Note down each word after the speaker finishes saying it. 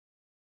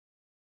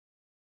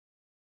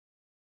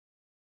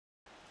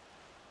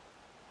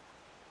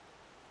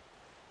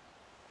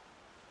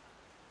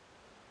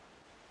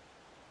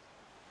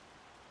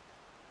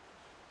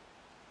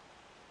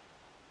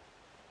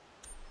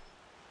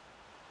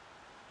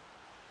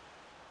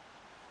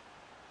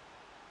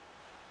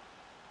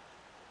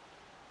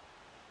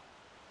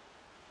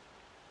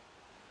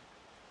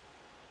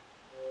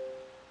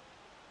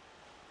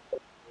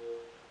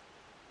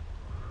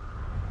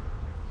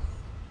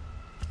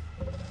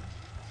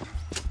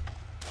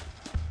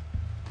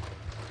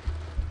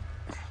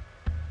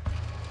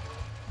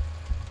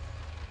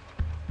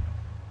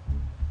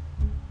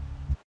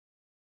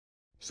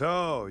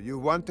So, you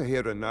want to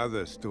hear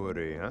another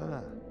story,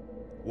 huh?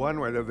 One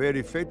where the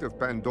very fate of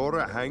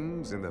Pandora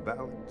hangs in the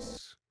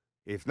balance?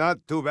 If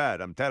not, too bad,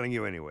 I'm telling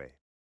you anyway.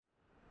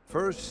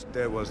 First,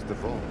 there was the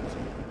Vault,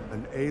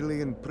 an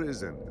alien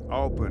prison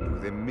opened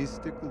with a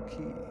mystical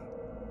key.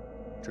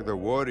 To the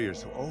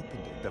warriors who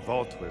opened it, the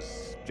Vault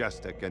was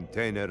just a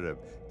container of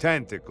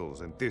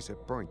tentacles and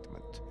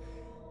disappointment.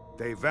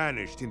 They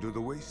vanished into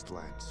the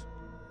wastelands,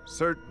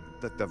 certain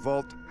that the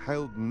Vault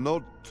held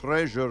no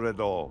treasure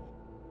at all.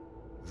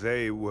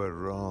 They were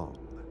wrong.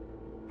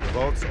 The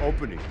Vault's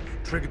opening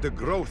triggered the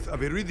growth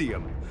of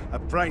iridium, a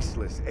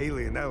priceless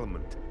alien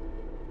element.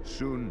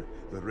 Soon,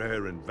 the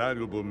rare and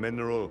valuable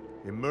mineral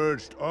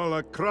emerged all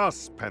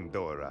across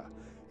Pandora.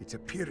 Its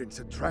appearance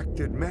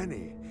attracted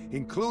many,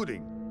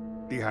 including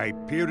the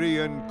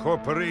Hyperion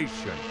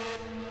Corporation.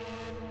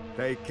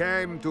 They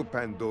came to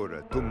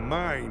Pandora to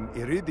mine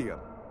iridium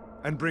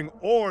and bring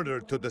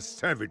order to the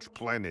savage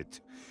planet.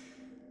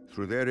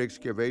 Through their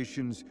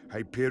excavations,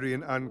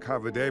 Hyperion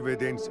uncovered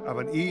evidence of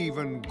an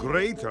even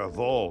greater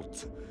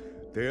vault.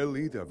 Their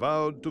leader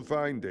vowed to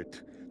find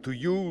it, to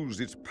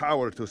use its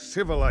power to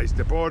civilize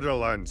the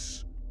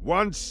Borderlands,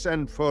 once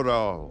and for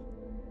all.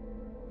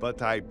 But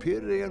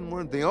Hyperion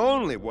weren't the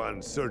only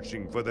ones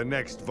searching for the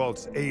next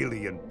vault's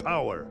alien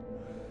power.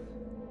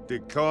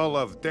 The call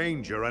of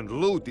danger and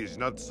loot is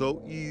not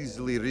so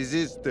easily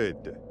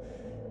resisted.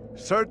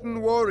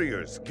 Certain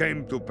warriors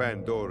came to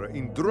Pandora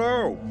in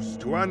droves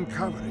to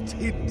uncover its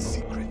hidden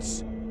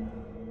secrets.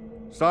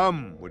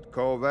 Some would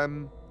call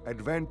them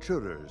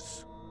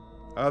adventurers.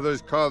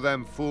 Others call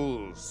them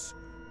fools.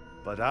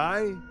 But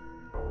I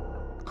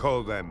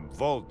call them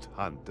Vault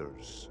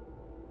Hunters.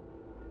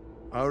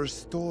 Our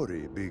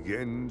story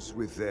begins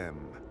with them,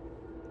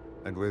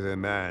 and with a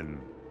man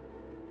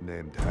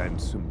named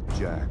Handsome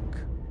Jack.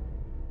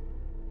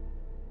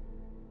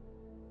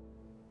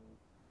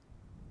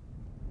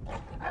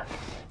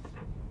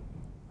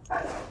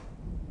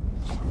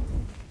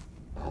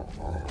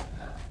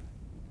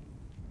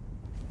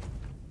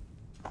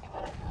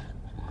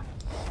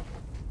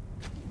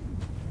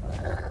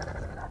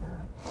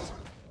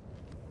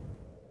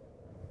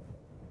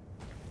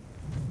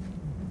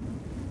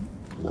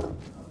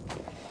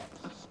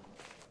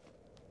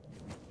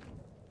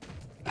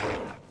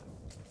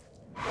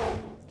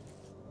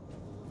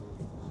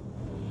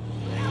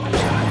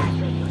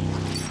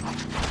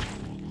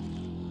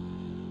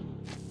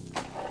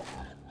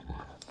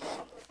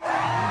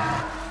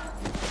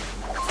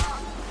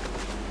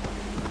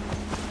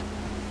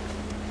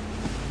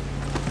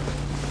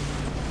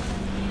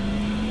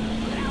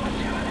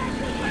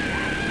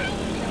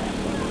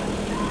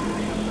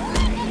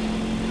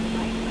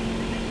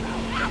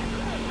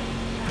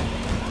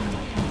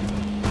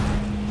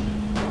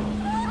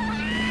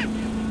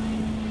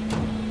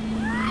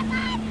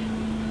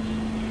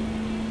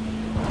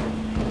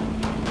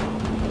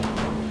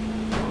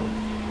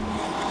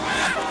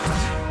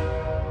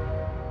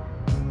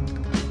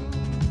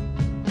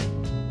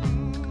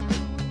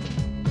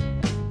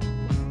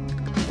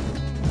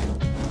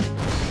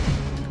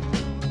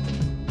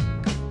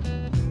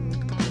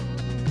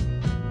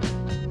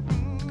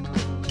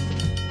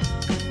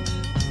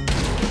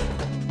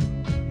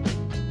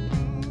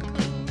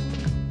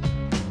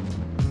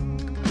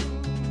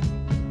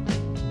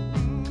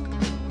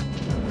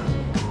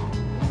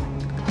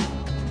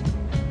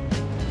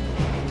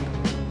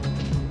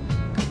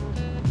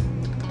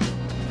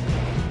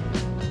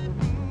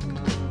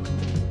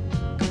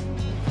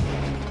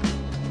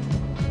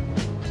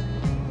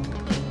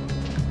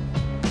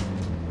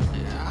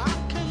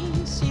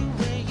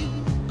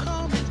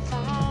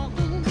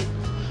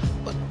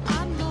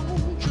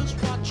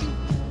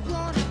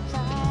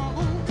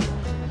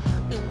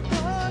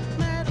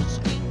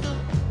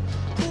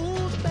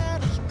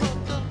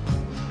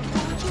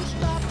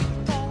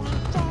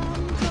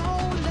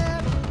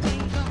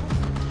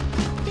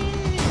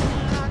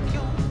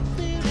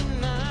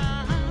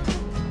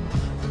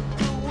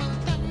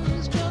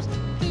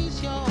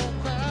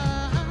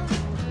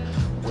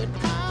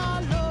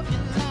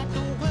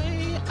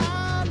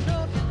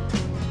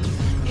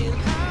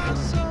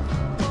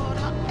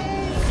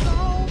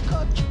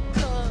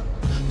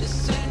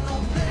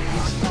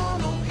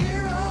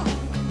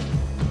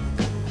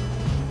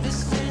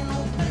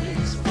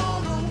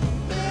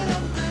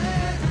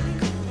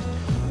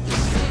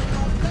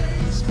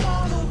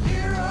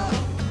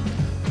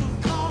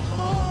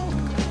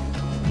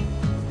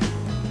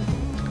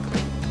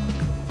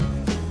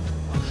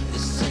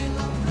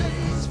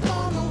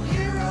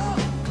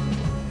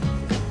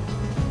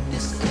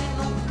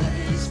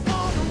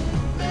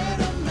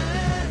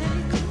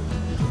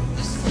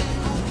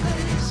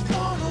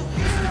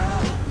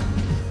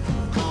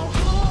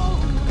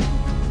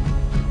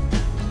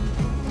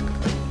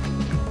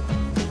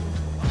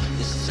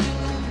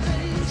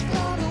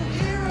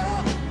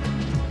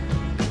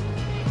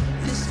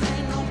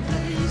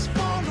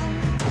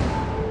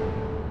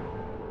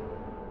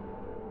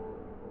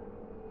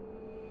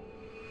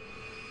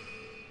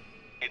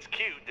 It's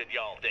cute that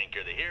y'all think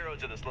you're the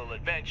heroes of this little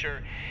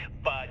adventure,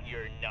 but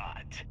you're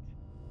not.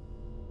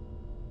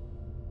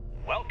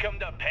 Welcome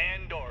to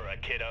Pandora,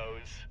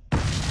 kiddos.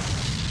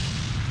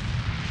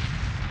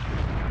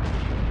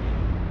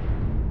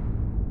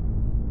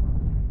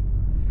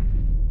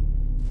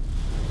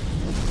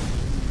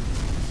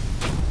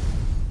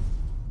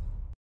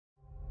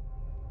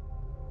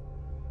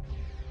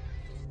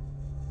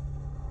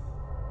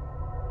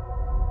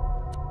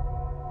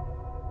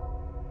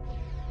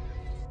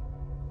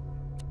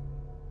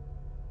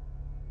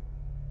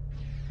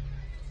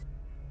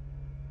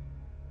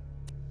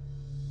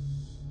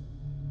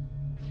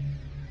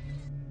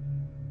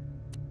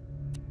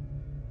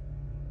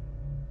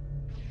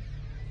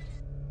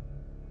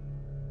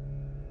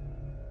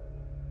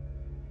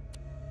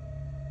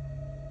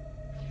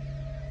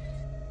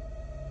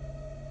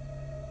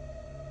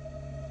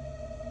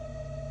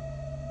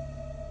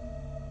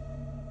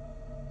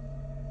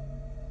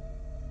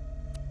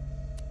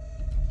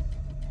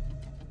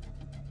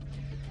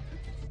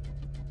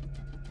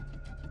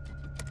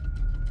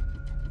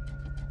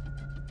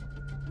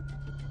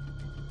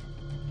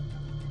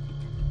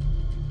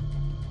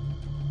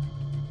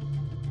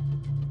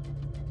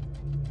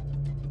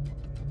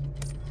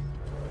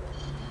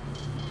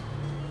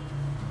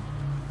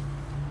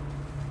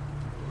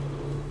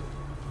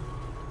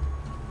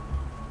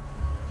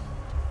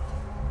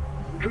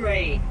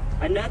 Great.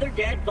 Another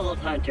dead Vault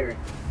Hunter.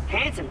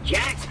 Handsome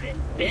Jack's been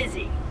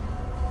busy.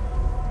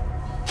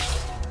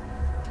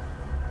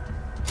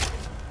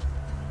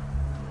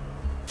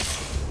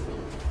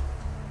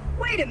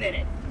 Wait a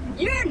minute.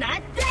 You're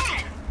not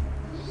dead!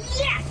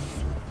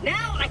 Yes!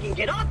 Now I can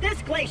get off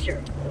this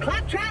glacier.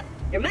 Claptrap,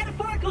 your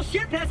metaphorical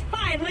ship has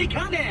finally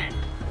come in.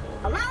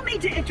 Allow me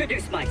to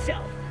introduce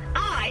myself.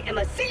 I am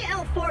a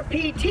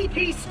CL4P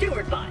TP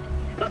steward bot,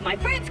 but my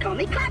friends call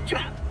me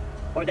Claptrap.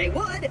 Or they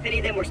would if any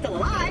of them were still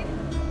alive,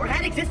 or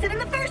had existed in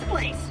the first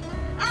place.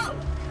 Oh,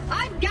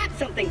 I've got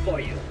something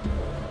for you.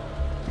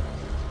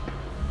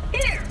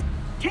 Here,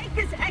 take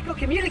this echo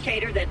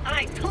communicator that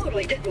I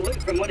totally didn't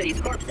loot from one of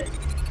these corpses.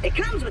 It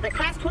comes with a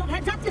Class 12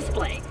 heads-up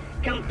display,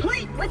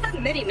 complete with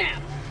a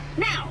mini-map.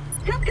 Now,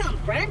 come,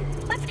 friend,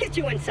 let's get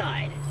you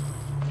inside.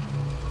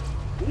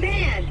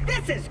 Man,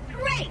 this is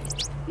great!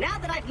 Now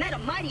that I've met a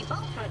mighty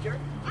Vault Hunter,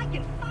 I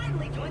can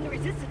finally join the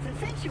Resistance in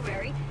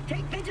Sanctuary,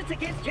 take vengeance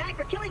against Jack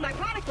for killing my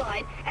product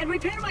line, and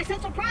repair my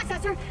central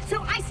processor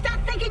so I stop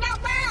thinking out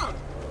loud!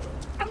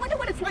 I wonder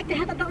what it's like to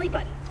have a belly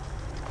button.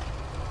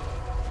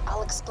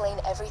 I'll explain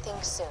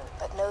everything soon,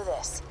 but know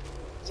this.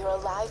 You're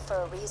alive for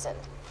a reason,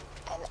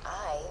 and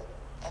I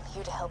am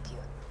here to help you.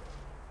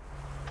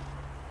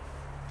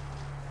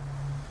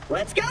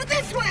 Let's go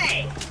this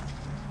way!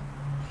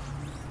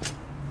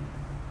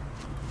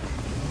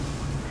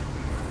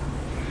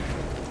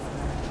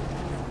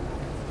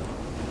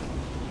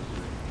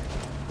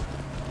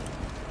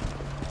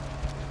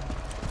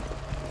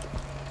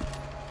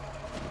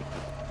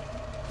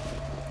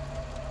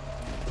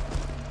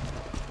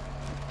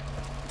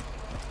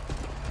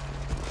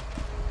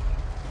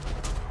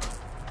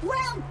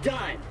 Well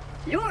done!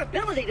 Your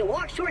ability to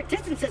walk short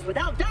distances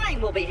without dying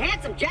will be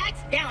Handsome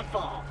Jack's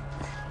downfall.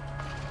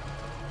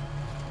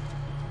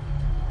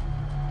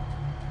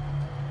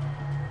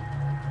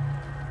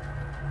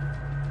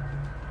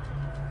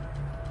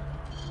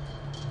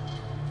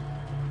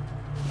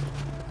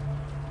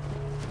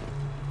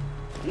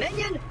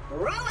 Minion,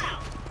 roll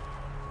out!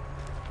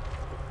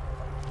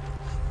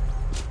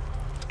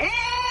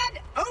 And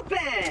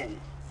open!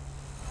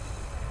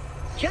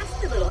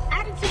 Just a little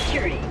added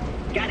security.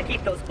 Gotta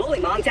keep those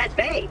bullymongs at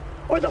bay,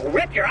 or they'll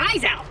rip your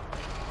eyes out!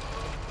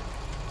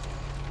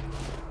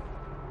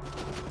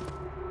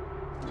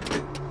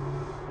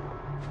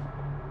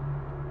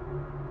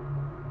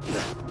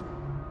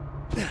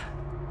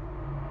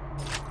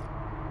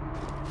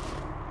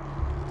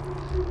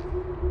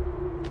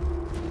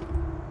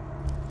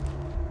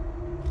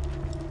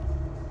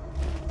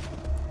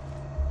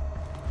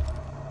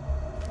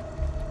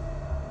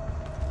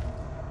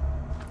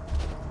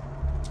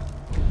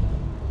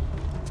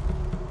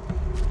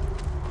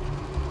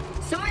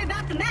 Sorry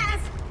about the mess.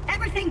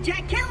 Everything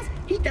Jack kills,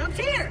 he dumps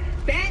here.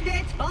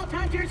 Bandits, Vault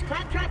Hunters,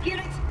 Claptrap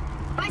units.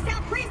 If I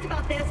sound pleased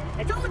about this,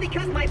 it's only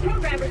because my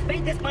programmers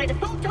made this my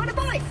default tone of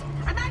voice.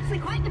 I'm actually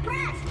quite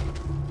depressed.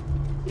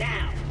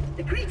 Now,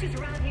 the creatures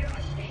around here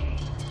are tame.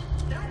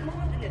 None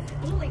more than this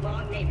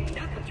bullymong named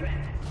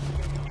Claptrap.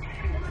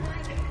 Everyone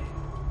like it.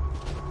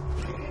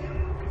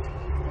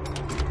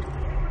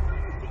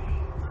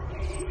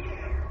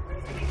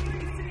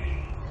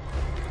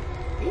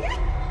 Yep.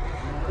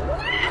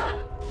 Wow.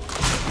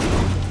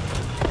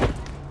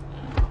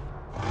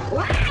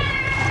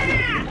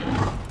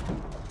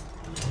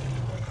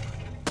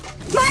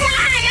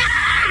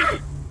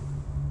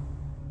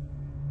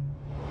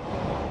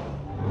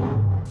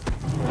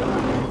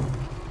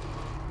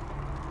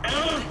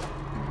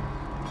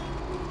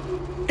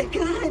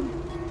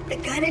 The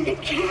gun in the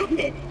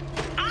cabinet.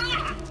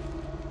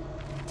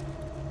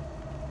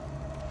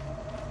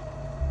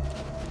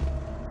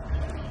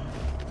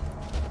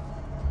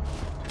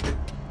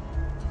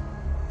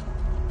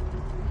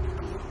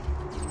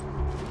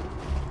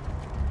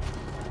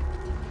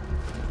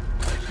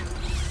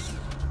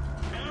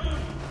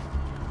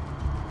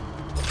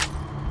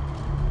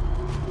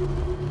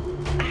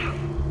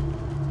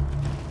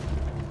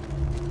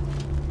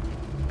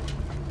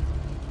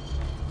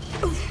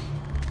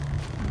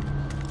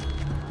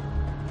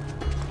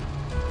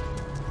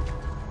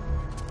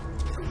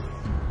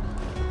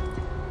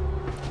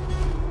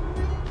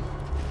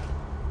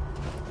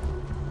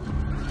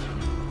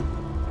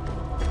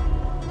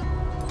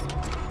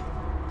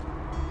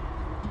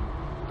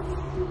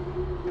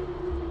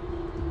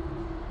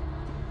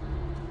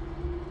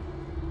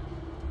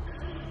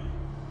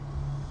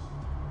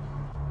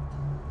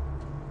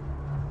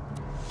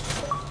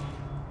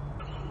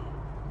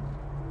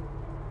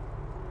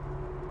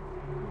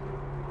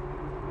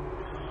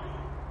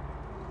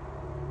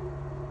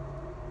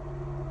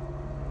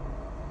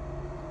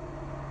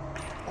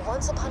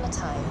 Once upon a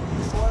time,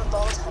 4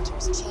 Vault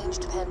Hunters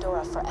changed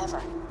Pandora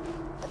forever.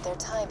 But their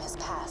time has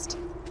passed.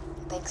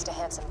 Thanks to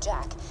Handsome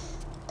Jack,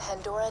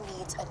 Pandora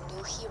needs a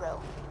new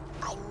hero.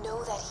 I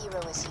know that hero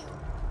is you.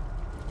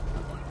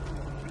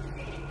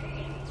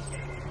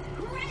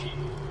 Great!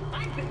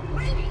 I've been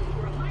waiting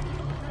for a mighty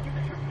Vault Hunter to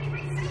help me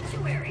raise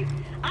Sanctuary.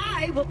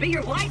 I will be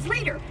your wise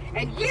leader,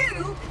 and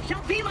you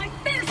shall be my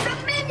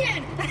fearsome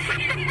minion!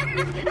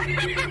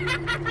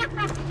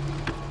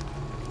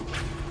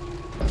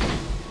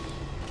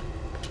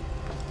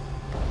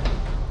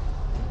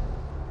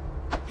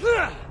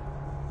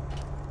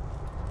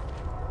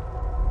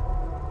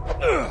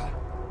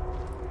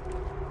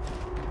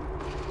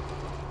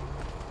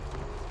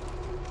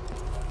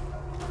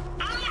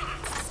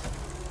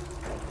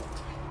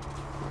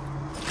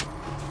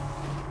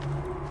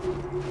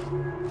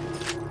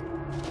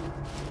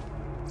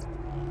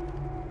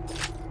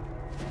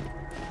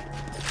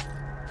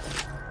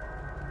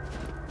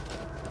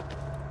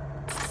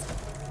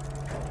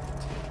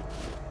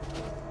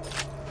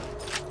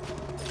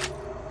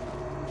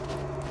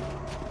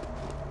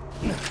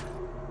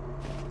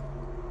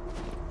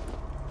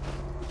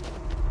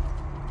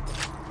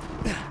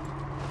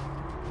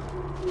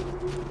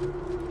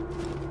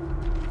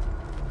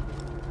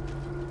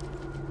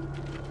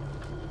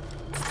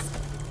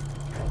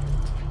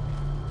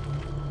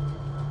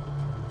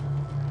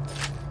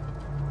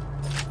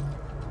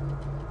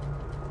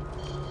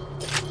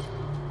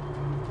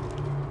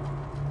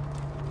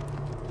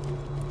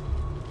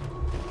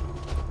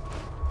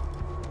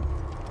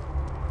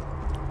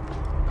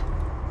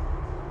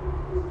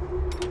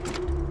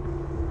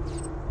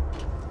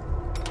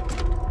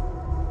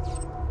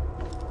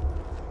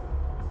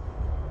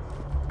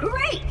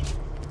 Great!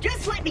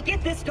 Just let me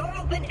get this door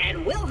open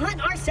and we'll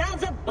hunt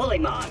ourselves a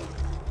bullymong.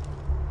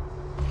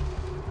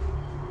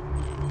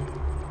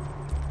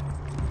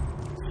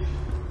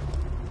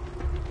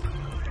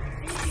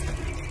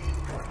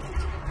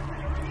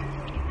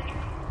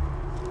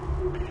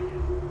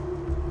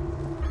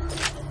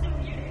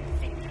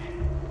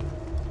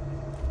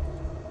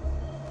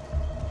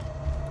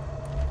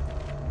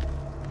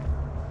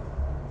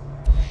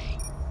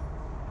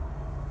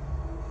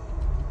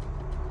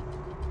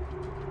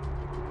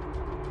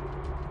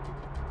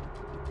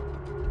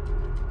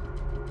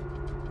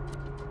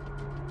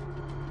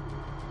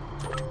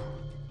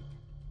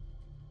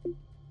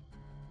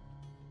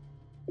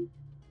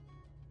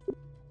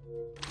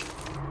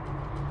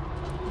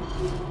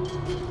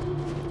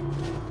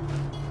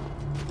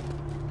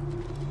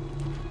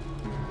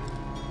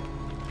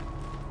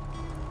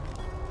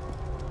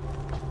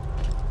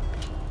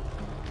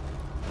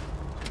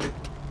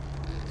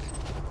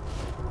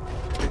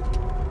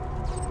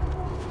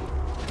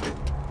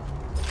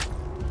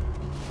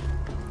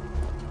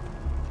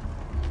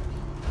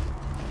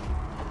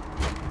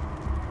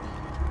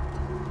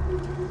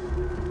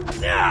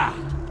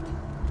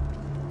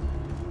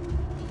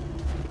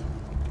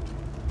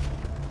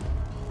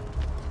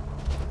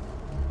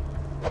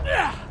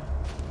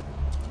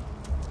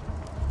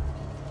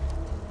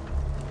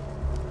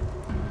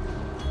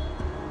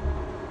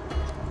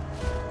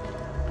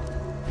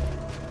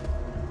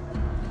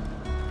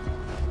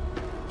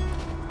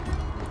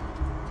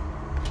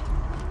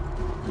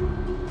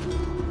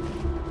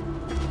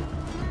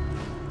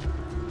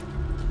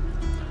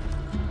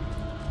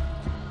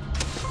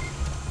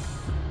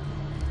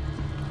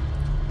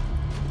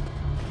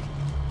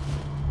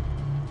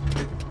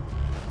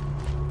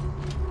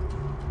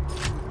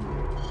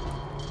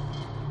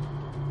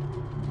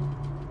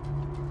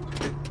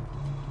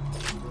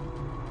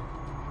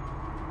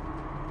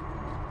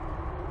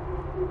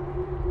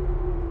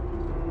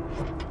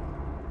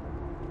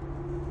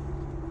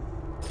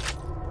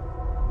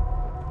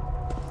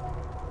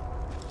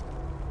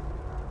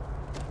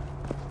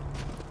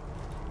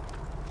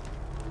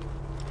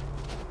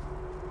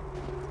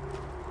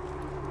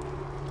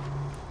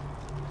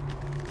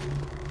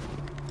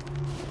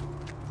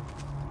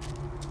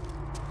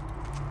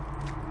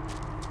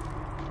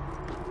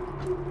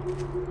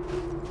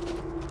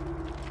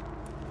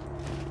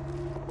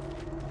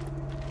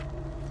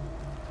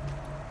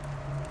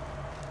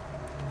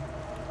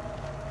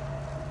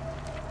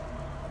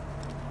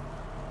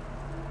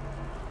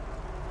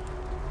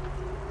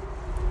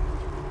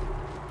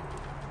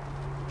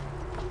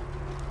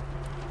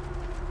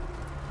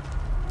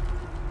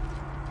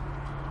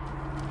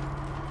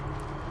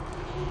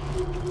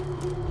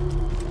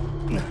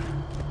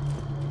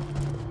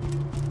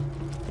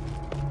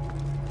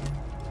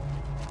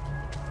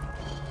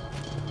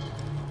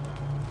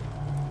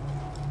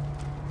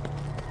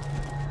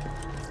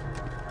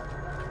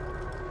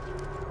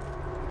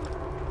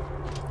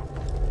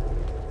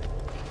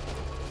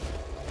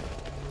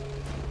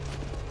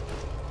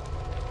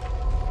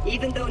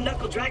 Even though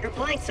Knuckle Dragger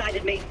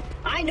blindsided me,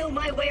 I know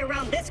my way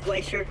around this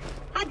glacier.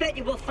 I bet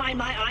you will find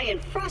my eye in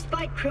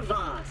Frostbite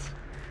Crevasse.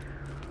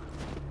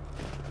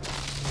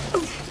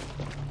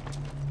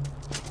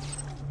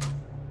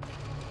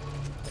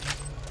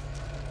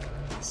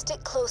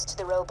 Stick close to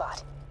the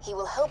robot. He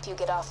will help you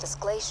get off this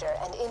glacier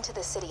and into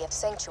the city of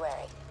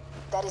Sanctuary.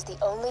 That is the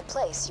only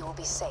place you will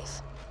be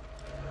safe.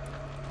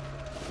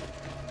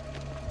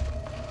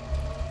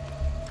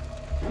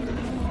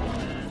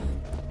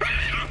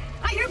 Ah!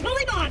 I hear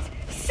bullymons!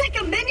 Sick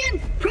of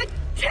minion!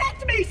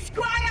 Protect me,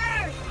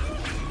 Squire!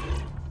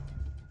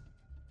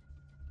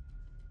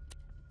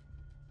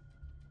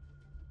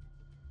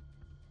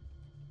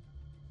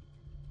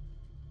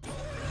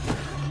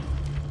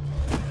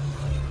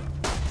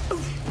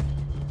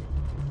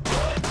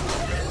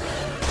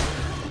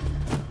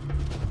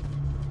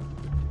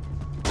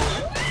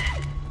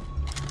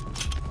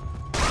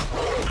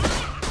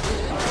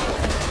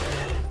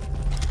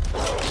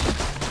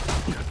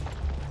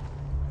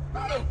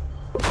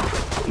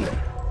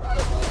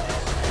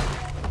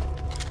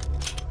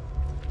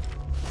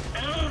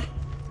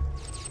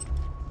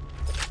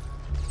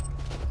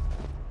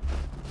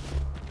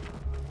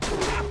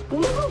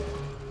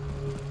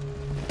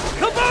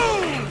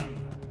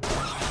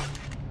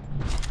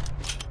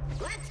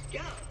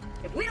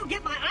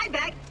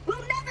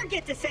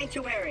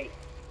 Sanctuary.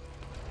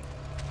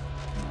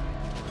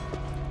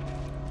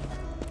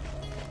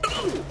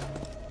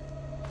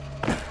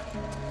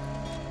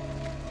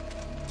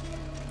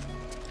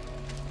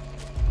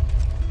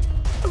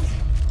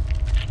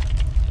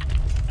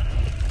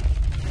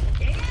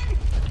 And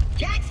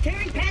Jack's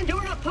tearing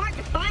Pandora apart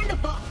to find the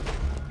vault.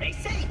 They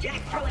say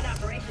Jack's drilling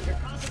operations are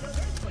causing those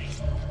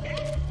earthquakes.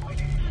 Or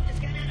your son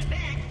just got out of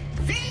bed.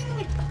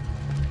 Zing!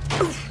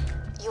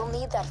 You'll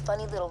need that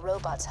funny little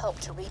robot's help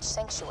to reach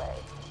Sanctuary,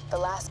 the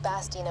last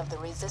bastion of the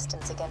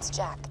resistance against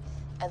Jack,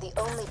 and the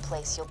only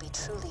place you'll be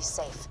truly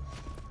safe.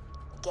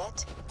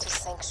 Get to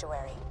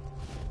Sanctuary.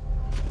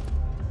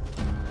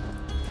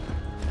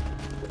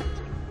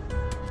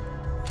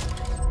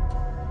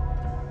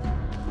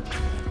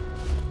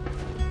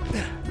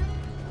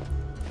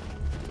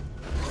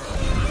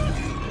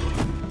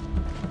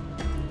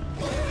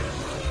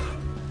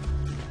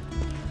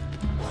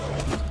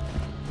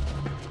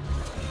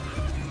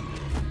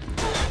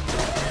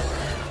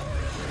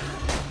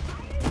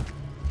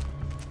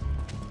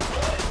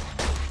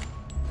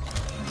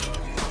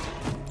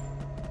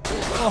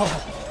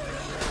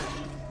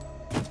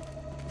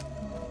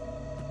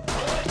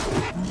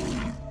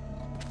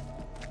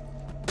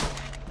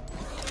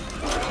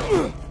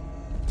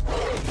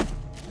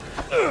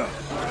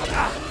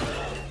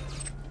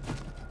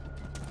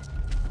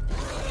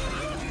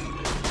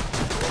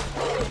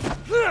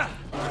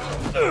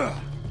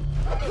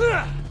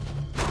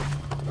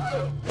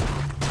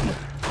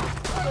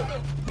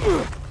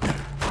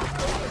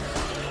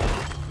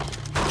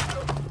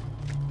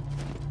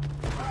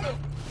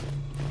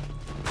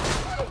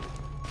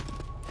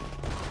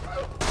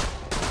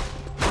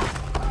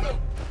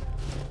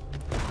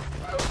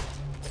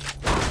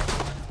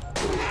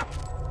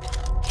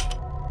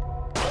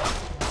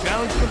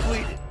 Challenge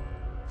completed.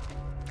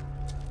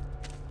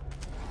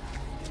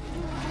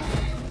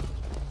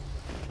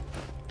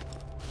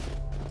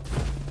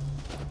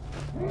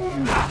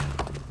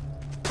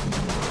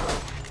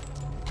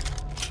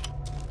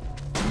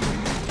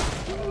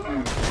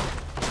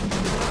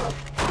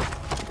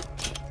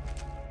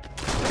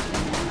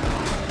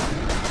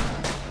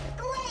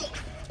 Great!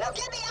 Now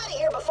get me out of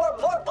here before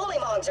more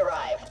bullymons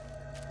arrive.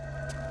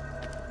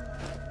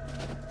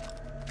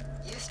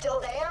 You still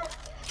there?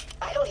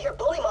 I don't hear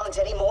bullymons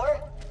anymore.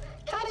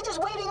 Kinda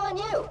just waiting on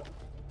you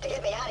to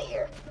get me out of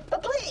here.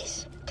 But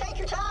please, take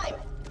your time.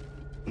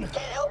 Can't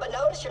help but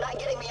notice you're not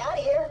getting me out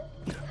of here.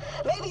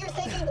 Maybe you're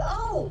thinking,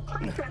 oh,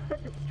 Claptrap's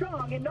such a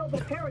strong and noble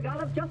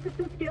paragon of justice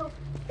and skill,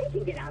 he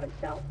can get out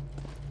himself.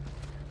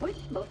 Which,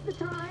 most of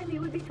the time,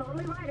 you would be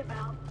totally right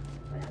about.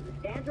 But as it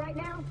stands right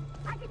now,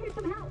 I can use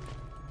some help.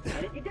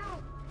 And if you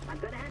don't, I'm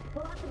gonna have to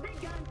pull out the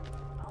big gun.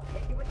 I'll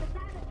hit you with the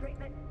silent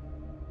treatment.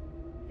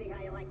 See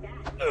how you like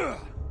that?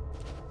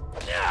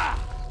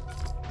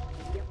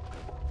 Yep.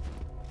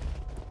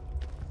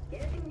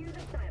 Giving you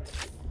the silence.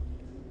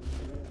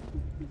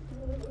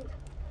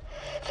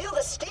 Feel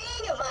the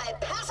sting of my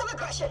passive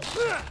aggression.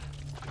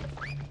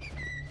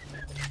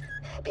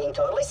 Being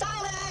totally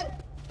silent.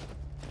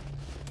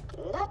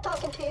 Not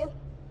talking to you.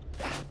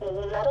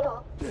 Not at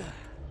all.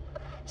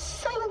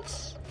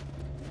 Silence.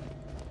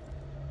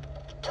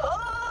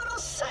 Total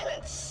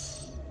silence.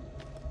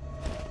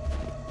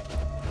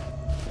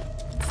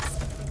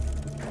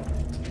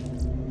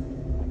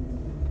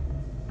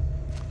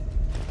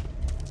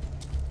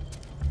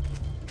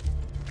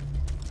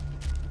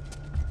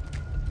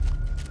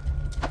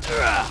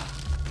 Ugh!